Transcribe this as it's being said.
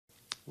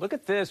Look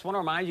at this. I want to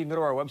remind you to go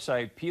to our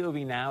website,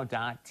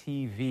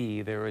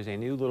 povnow.tv. There is a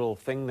new little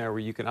thing there where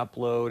you can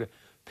upload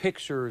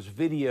pictures,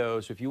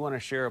 videos. If you want to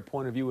share a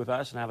point of view with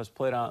us and have us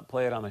play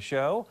it on the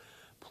show,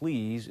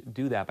 please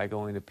do that by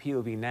going to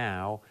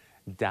povnow.tv.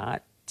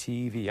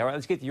 All right,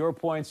 let's get to your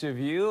points of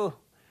view.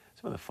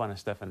 Some of the funnest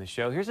stuff on the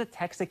show. Here's a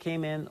text that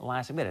came in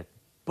last minute.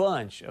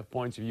 Bunch of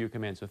points of view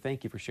come in, so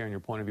thank you for sharing your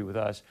point of view with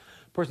us.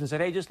 Person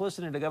said, hey, just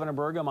listening to Governor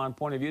Burgum on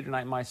Point of View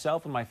tonight.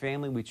 Myself and my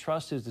family, we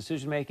trust his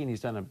decision making.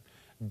 He's done a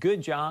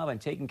good job in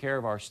taking care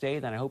of our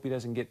state, and I hope he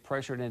doesn't get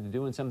pressured into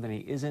doing something he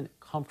isn't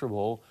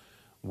comfortable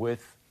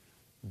with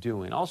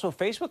doing. Also, a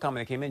Facebook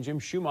comment that came in, Jim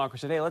Schumacher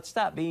said, hey, let's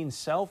stop being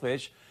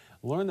selfish,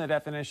 learn the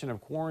definition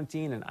of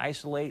quarantine and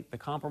isolate the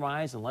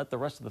compromise and let the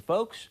rest of the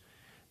folks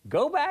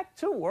go back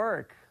to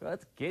work.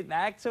 Let's get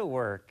back to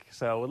work.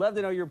 So we'd love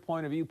to know your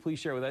point of view. Please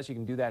share with us. You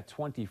can do that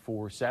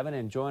 24/7.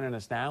 And joining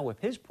us now with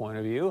his point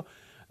of view,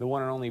 the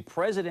one and only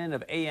president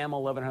of AM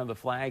 1100 The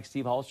Flag,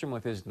 Steve Hultstrom,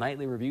 with his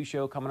nightly review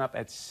show coming up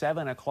at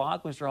 7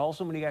 o'clock. Mr.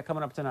 Hultstrom, what do you got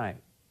coming up tonight?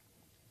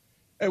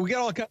 Hey, we got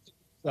all kinds of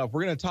stuff.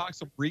 We're going to talk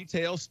some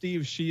retail.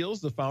 Steve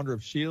Shields, the founder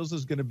of Shields,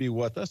 is going to be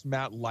with us.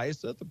 Matt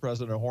Lyseth, the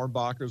president of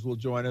Hornbachers, will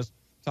join us.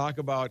 Talk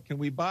about, can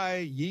we buy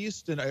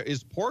yeast, and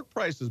is pork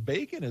prices,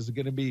 bacon, is it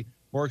going to be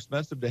more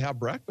expensive to have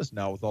breakfast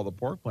now with all the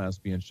pork plants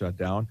being shut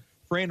down?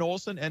 Frayne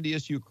Olson,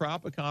 NDSU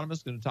crop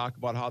economist, going to talk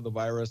about how the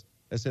virus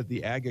has hit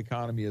the ag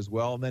economy as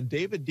well. And then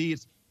David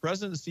Dietz,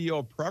 president and CEO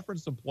of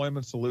Preference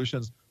Employment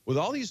Solutions. With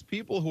all these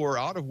people who are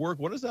out of work,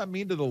 what does that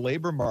mean to the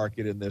labor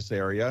market in this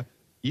area,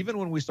 even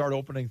when we start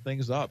opening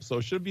things up? So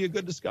it should be a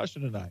good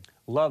discussion tonight.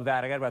 Love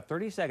that. I got about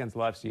 30 seconds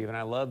left, Steve, and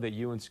I love that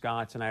you and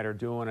Scott tonight are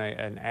doing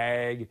an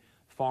ag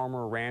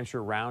farmer rancher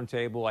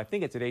roundtable. I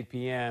think it's at 8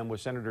 p.m. with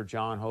Senator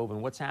John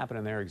Hoeven. What's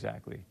happening there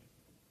exactly?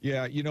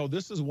 Yeah, you know,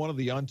 this is one of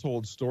the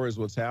untold stories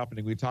what's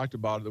happening. We talked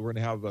about it. We're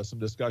going to have some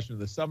discussion in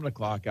the 7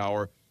 o'clock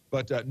hour.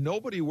 But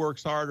nobody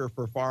works harder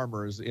for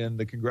farmers in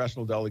the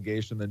congressional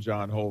delegation than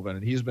John Hoeven.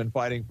 And he's been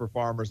fighting for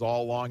farmers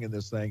all along in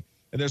this thing.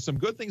 And there's some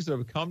good things that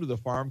have come to the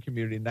farm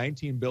community,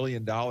 $19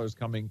 billion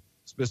coming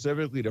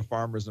specifically to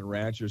farmers and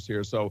ranchers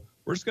here. So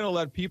we're just going to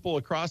let people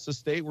across the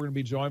state. We're going to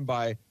be joined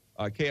by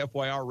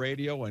KFYR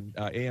Radio and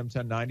AM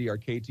 1090, our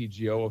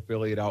KTGO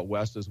affiliate out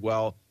west as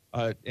well.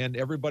 And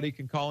everybody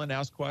can call in,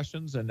 ask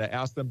questions, and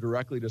ask them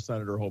directly to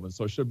Senator Hoeven.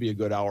 So it should be a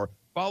good hour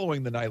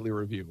following the nightly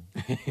review.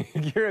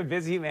 You're a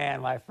busy man,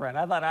 my friend.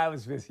 I thought I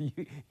was busy.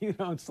 You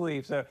don't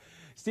sleep. So,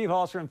 Steve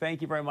Hultstrom,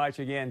 thank you very much.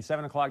 Again,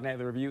 7 o'clock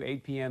nightly review,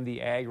 8 p.m. the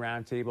Ag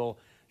Roundtable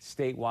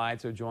statewide.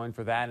 So join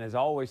for that. And as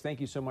always, thank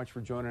you so much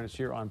for joining us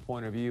here on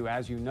Point of View.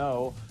 As you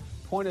know,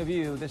 Point of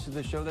View, this is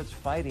the show that's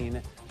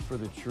fighting for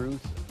the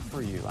truth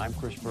for you. I'm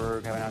Chris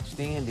Berg. Have an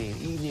outstanding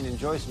evening.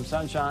 Enjoy some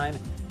sunshine.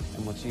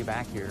 And we'll see you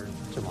back here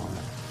tomorrow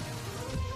night.